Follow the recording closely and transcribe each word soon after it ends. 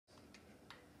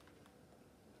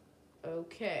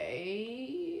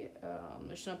Okay.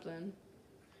 There's something.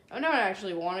 I don't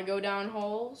actually want to go down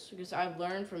holes because I've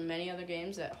learned from many other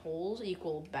games that holes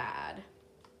equal bad.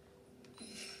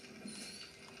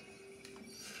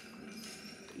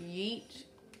 Yeet.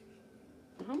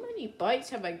 How many bites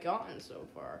have I gotten so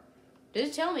far? Does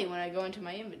it tell me when I go into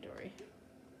my inventory?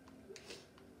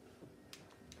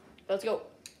 Let's go.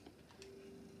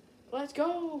 Let's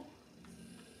go.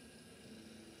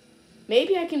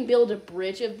 Maybe I can build a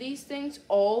bridge of these things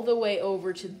all the way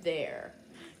over to there.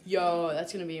 Yo,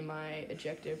 that's going to be my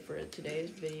objective for today's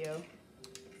video.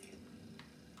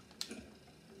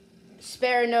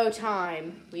 Spare no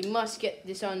time. We must get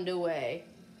this underway.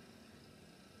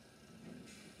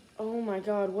 Oh my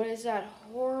god, what is that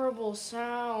horrible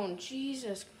sound?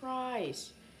 Jesus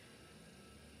Christ.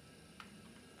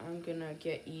 I'm gonna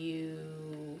get you.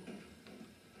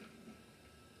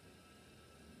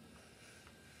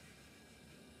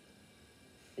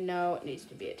 No, it needs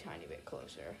to be a tiny bit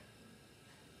closer.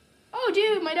 Oh,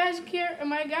 dude, my guy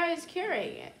is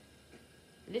carrying it.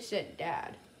 I just said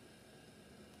dad.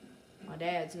 My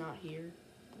dad's not here,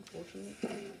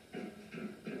 unfortunately.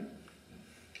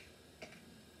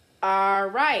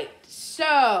 Alright,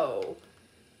 so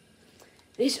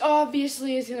this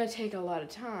obviously is going to take a lot of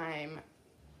time.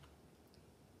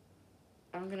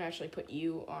 I'm going to actually put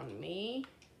you on me.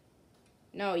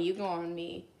 No, you go on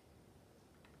me.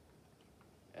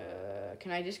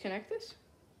 Can I disconnect this?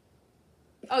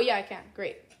 Oh, yeah, I can.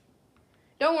 Great.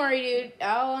 Don't worry, dude.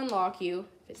 I'll unlock you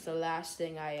if it's the last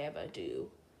thing I ever do.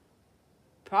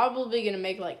 Probably going to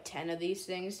make like 10 of these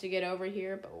things to get over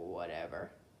here, but whatever.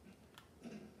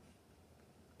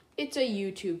 It's a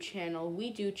YouTube channel.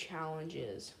 We do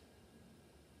challenges.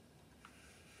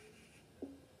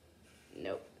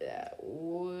 Nope, that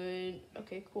would...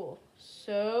 Okay, cool.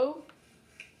 So...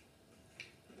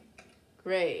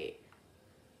 Great.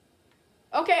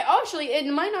 Okay, actually, it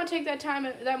might not take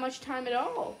that much time at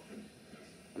all.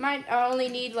 I only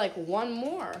need like one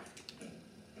more.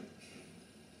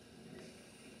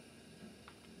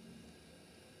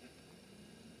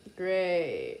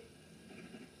 Great.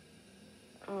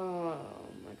 Oh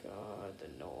my god, the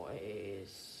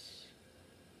noise.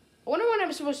 I wonder what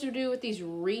I'm supposed to do with these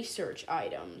research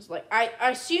items. Like, I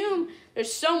assume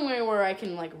there's somewhere where I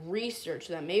can, like, research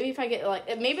them. Maybe if I get, like,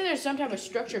 maybe there's some type of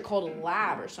structure called a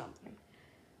lab or something.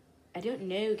 I don't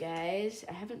know, guys.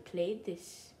 I haven't played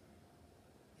this.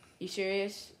 You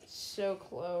serious? It's so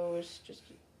close. Just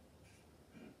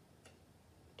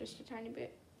a tiny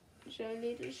bit. So a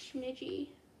little smidgy.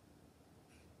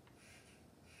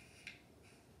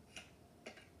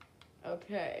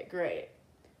 Okay, great.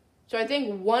 So I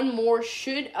think one more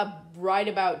should right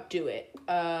about do it. Since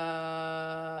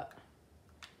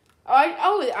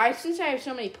I have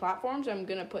so many platforms, I'm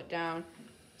gonna put down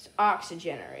this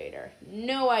oxygenator.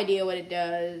 No idea what it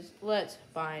does. Let's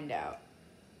find out.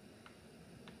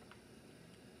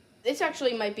 This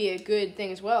actually might be a good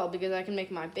thing as well because I can make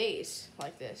my base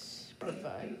like this.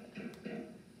 Provide.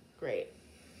 Great.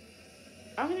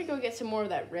 I'm gonna go get some more of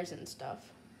that resin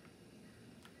stuff.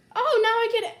 Oh, now I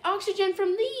get oxygen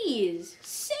from these.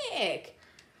 Sick.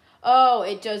 Oh,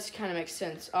 it does kind of make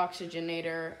sense.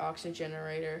 Oxygenator,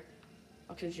 oxygenerator,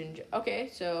 oxygen. Okay,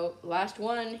 so last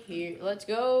one here. Let's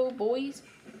go, boys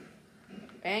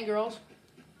and girls.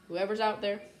 Whoever's out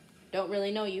there. Don't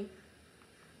really know you.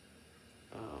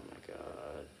 Oh my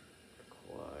god.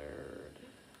 Required.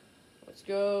 Let's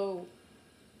go.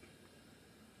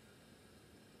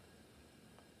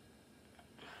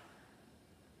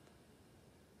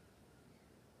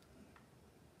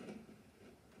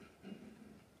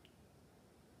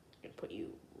 Put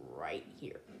you right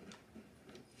here.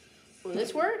 Will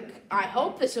this work? I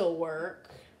hope this will work.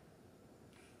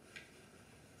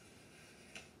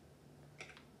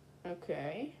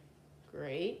 Okay,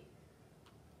 great.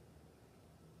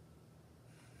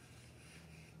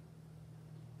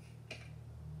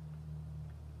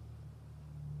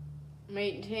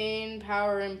 Maintain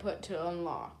power input to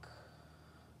unlock.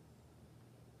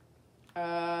 Do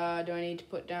I need to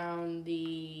put down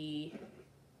the...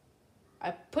 I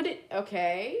put it,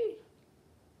 okay.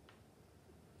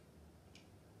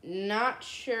 Not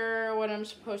sure what I'm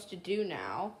supposed to do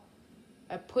now.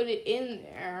 I put it in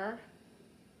there.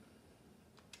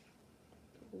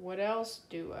 What else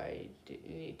do I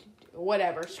need to do?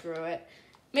 Whatever, screw it.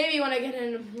 Maybe when I get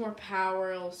into more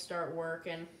power, it'll start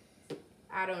working.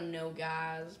 I don't know,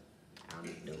 guys.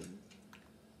 I'm dumb.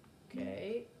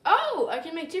 Okay. Oh, I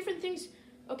can make different things.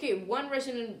 Okay, one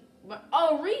resin.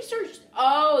 Oh, research.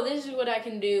 Oh, this is what I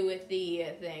can do with the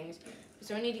things.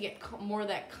 So I need to get more of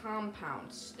that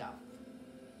compound stuff.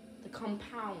 The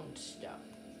compound stuff.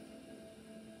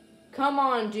 Come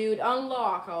on, dude.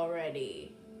 Unlock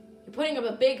already. You're putting up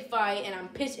a big fight, and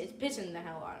it's pissing the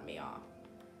hell out of me off.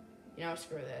 You know,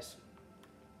 screw this.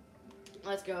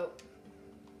 Let's go.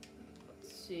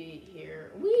 Let's see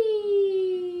here.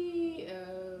 Whee!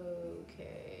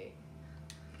 Okay.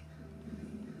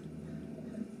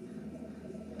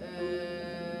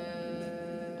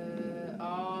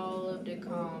 All of the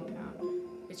compound.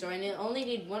 Okay, so I only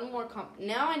need one more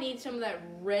now I need some of that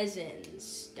resin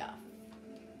stuff.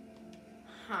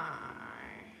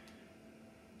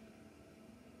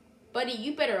 Buddy,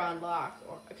 you better unlock,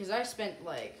 because I spent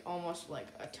like almost like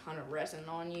a ton of resin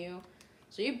on you.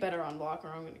 So you better unlock or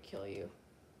I'm gonna kill you.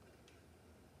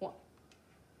 What?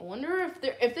 I wonder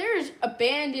if there's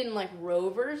abandoned like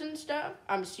rovers and stuff.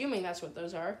 I'm assuming that's what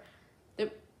those are.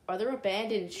 Are there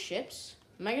abandoned ships?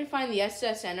 Am I gonna find the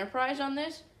SS Enterprise on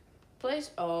this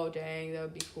place? Oh dang, that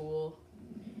would be cool.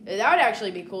 That would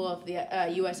actually be cool if the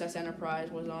USS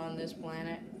Enterprise was on this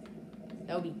planet.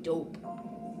 That would be dope. It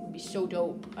would be so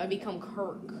dope. I'd become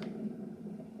Kirk.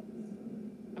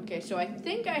 Okay, so I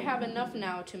think I have enough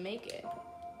now to make it.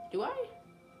 Do I?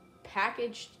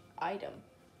 Packaged item.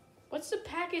 What's the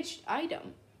packaged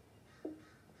item?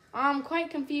 I'm quite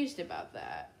confused about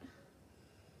that.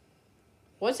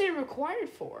 What's it required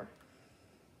for?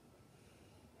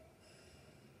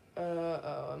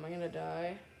 Oh, am I gonna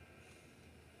die?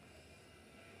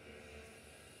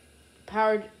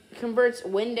 Powered converts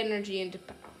wind energy into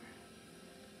power.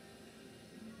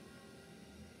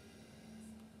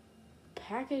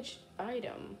 Packaged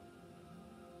item.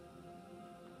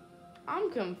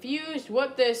 I'm confused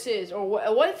what this is or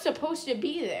what's supposed to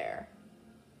be there.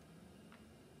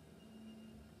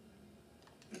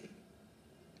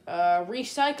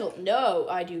 Recycle. No,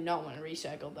 I do not want to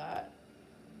recycle that.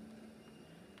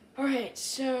 Alright,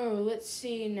 so let's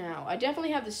see now. I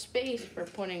definitely have the space for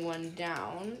putting one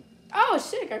down. Oh,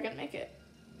 sick, I can make it.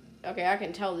 Okay, I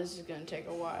can tell this is going to take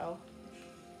a while.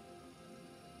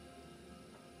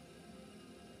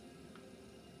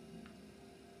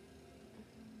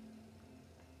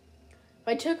 If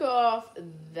I took off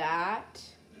that...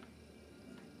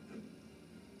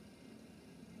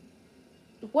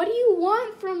 What do you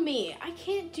want from me? I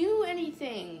can't do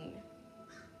anything.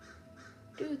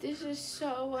 Dude, this is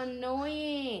so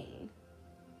annoying.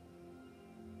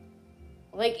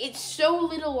 Like, it's so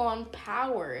little on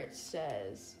power, it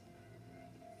says.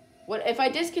 What if I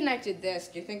disconnected this?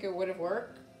 Do you think it would have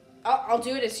worked? I'll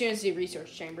do it as soon as the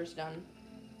research chamber's done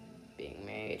being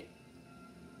made.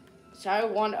 So I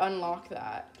want to unlock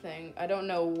that thing. I don't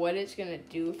know what it's going to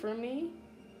do for me.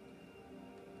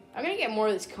 I'm going to get more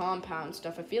of this compound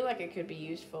stuff. I feel like it could be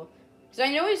useful. Because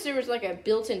I noticed there was like a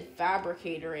built-in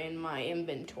fabricator in my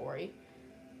inventory.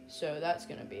 So that's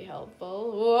going to be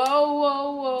helpful. Whoa,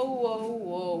 whoa, whoa, whoa,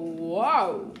 whoa,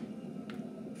 whoa.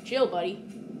 Chill, buddy.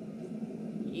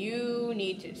 You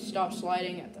need to stop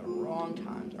sliding at the wrong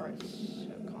times. Alright,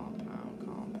 so compound.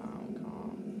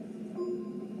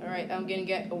 Alright, I'm going to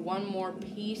get one more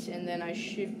piece and then I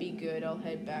should be good. I'll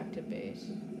head back to base.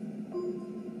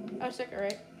 Oh, sick,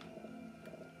 alright.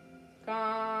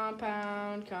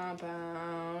 Compound.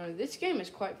 This game is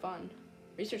quite fun.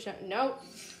 Research center. Nope.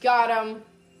 Got him.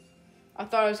 I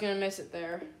thought I was going to miss it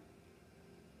there.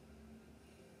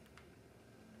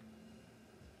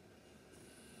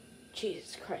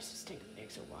 Jesus Christ, this thing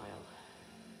takes a while.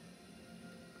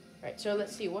 Alright, so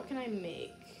let's see. What can I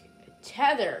make?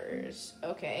 Tethers.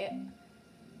 Okay.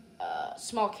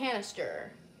 Small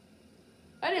canister.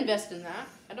 I'd invest in that.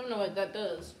 I don't know what that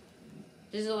does.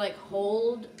 Does it, like,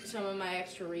 hold some of my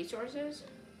extra resources?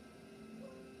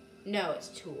 No, it's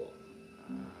tool.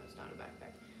 It's not a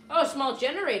backpack. Oh, small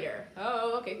generator.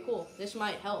 Oh, okay, cool. This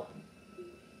might help.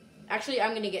 Actually, I'm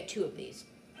going to get 2 of these.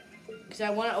 Because I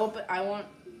want to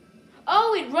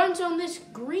Oh, it runs on this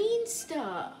green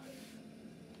stuff.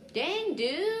 Dang,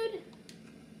 dude.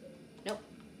 Nope.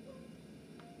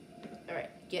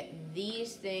 Alright, get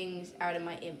these things out of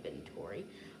my inventory.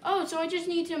 Oh, so I just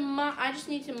need to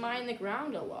mine the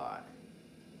ground a lot.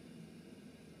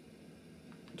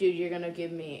 Dude, you're gonna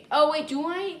give me... Oh, wait, do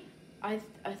I? I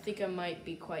think I might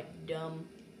be quite dumb.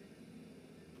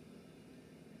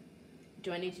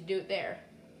 Do I need to do it there?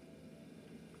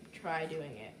 Try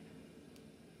doing it.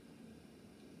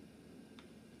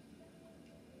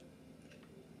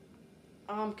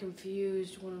 I'm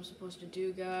confused what I'm supposed to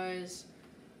do, guys.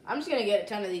 I'm just gonna get a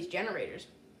ton of these generators.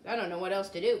 I don't know what else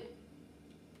to do.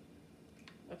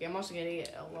 Okay, I'm also gonna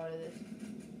get a lot of this.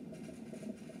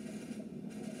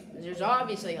 There's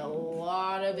obviously a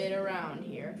lot of it around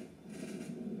here.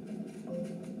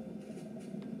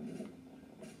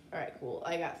 Alright, cool.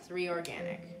 I got 3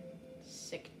 organic.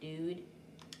 Sick, dude.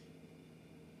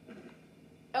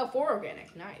 Oh, 4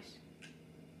 organic. Nice.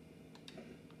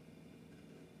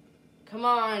 Come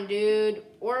on, dude.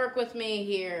 Work with me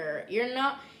here. You're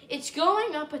not... It's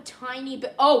going up a tiny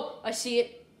bit. Oh, I see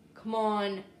it. Come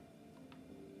on.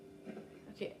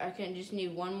 Okay, I can just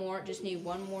need one more. Just need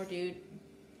one more, dude.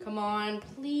 Come on,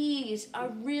 please.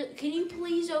 Can you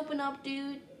please open up,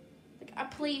 dude? Like,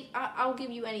 I'll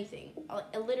give you anything.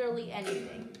 Literally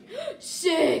anything.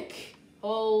 Sick.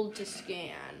 Hold to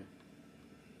scan.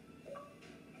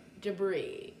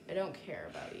 Debris. I don't care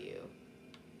about you.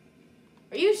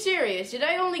 Are you serious? Did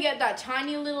I only get that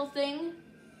tiny little thing?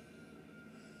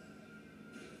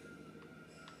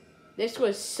 This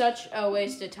was such a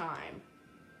waste of time.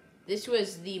 This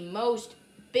was the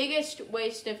biggest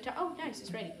waste of time. Oh, nice,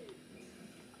 it's ready.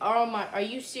 Oh my, are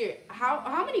you serious?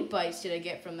 How many bites did I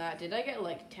get from that? Did I get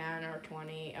like 10 or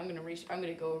 20? I'm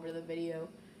gonna go over the video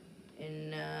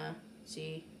and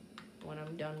see when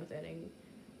I'm done with editing.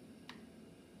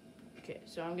 Okay,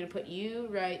 so I'm gonna put you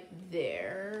right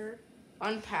there.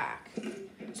 Unpack.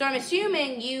 So I'm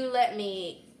assuming you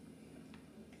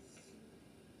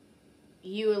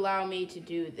allow me to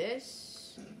do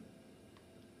this.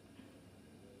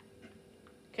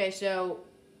 Okay, so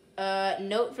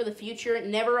note for the future,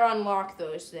 never unlock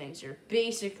those things. They're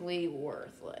basically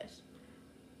worthless.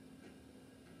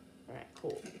 Alright,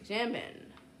 cool.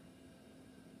 Examine.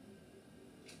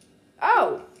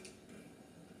 Oh!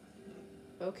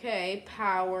 Okay,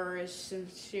 power is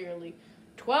sincerely...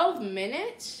 12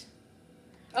 minutes?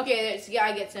 Okay, yeah,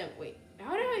 I get some... Wait,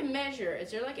 how do I measure? Is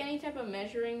there like any type of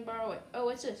measuring bar? Wait, oh,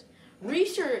 what's this?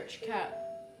 Research cap.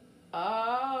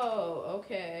 Oh,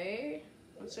 okay.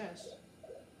 What's this?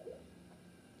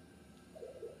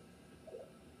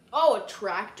 Oh, a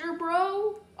tractor,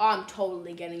 bro? Oh, I'm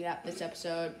totally getting that this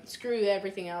episode. Screw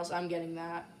everything else, I'm getting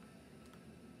that.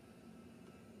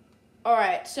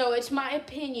 Alright, so it's my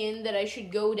opinion that I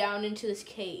should go down into this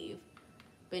cave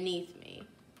beneath me.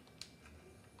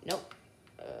 Nope.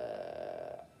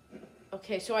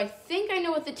 Okay, so I think I know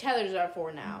what the tethers are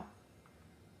for now.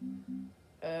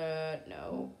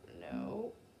 No.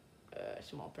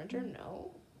 Small printer,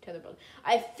 no. Tether belt.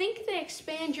 I think they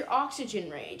expand your oxygen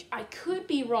range. I could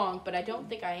be wrong, but I don't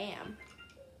think I am.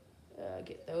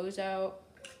 Get those out.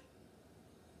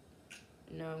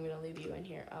 No, I'm gonna leave you in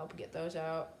here. I'll get those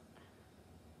out.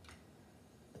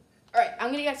 All right,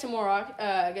 I'm gonna get some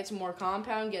more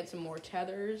compound, get some more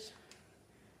tethers.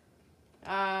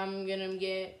 I'm gonna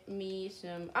get me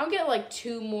some. I'll get like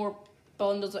 2 more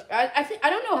bundles. I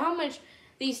don't know how much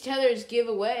these tethers give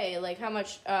away. Like how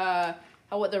much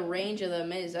what the range of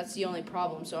them is. That's the only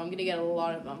problem. So I'm gonna get a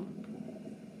lot of them.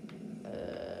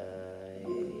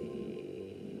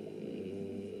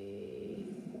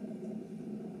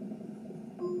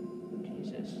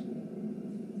 Jesus,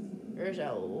 there's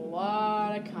a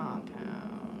lot of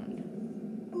compound.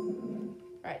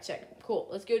 All right, sick, cool.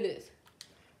 Let's go do this.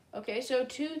 Okay, so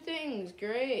 2 things.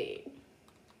 Great.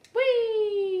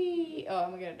 Whee! Oh,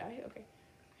 am I gonna die? Okay.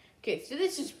 Okay, so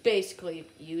this is basically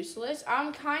useless.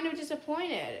 I'm kind of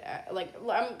disappointed.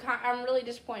 I'm really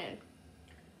disappointed.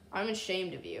 I'm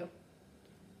ashamed of you.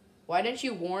 Why didn't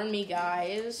you warn me,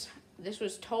 guys? This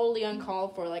was totally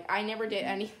uncalled for. Like, I never did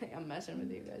anything. I'm messing with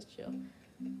you guys. Chill.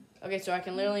 Okay, so I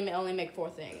can literally only make 4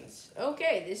 things.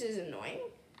 Okay, this is annoying.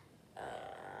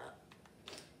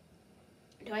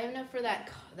 Do I have enough for that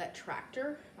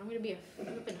tractor? I'm gonna be a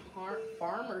flippin'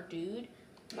 farmer, dude.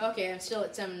 Okay, I'm still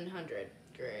at 700.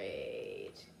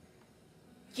 Great.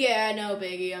 Yeah, no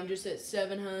biggie. I'm just at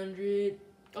 700.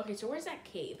 Okay, so where's that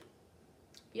cave?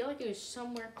 I feel like it was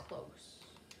somewhere close.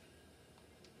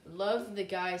 Love the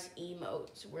guy's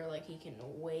emotes where like he can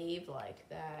wave like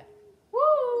that.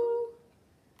 Woo!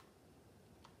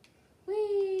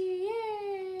 Wee!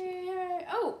 Yay!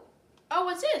 Oh,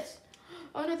 what's this?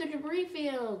 Oh, another debris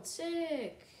field.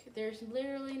 Sick. There's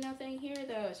literally nothing here,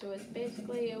 though, so it's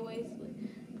basically a waste.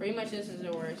 Pretty much this is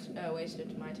a waste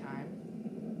of my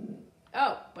time.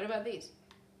 Oh, what about these?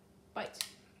 Bites.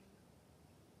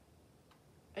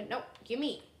 No, give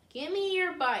me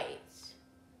your bites.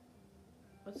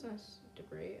 What's this?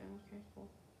 Debris? Okay, cool.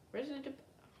 Where's the debris?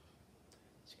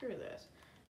 Screw this.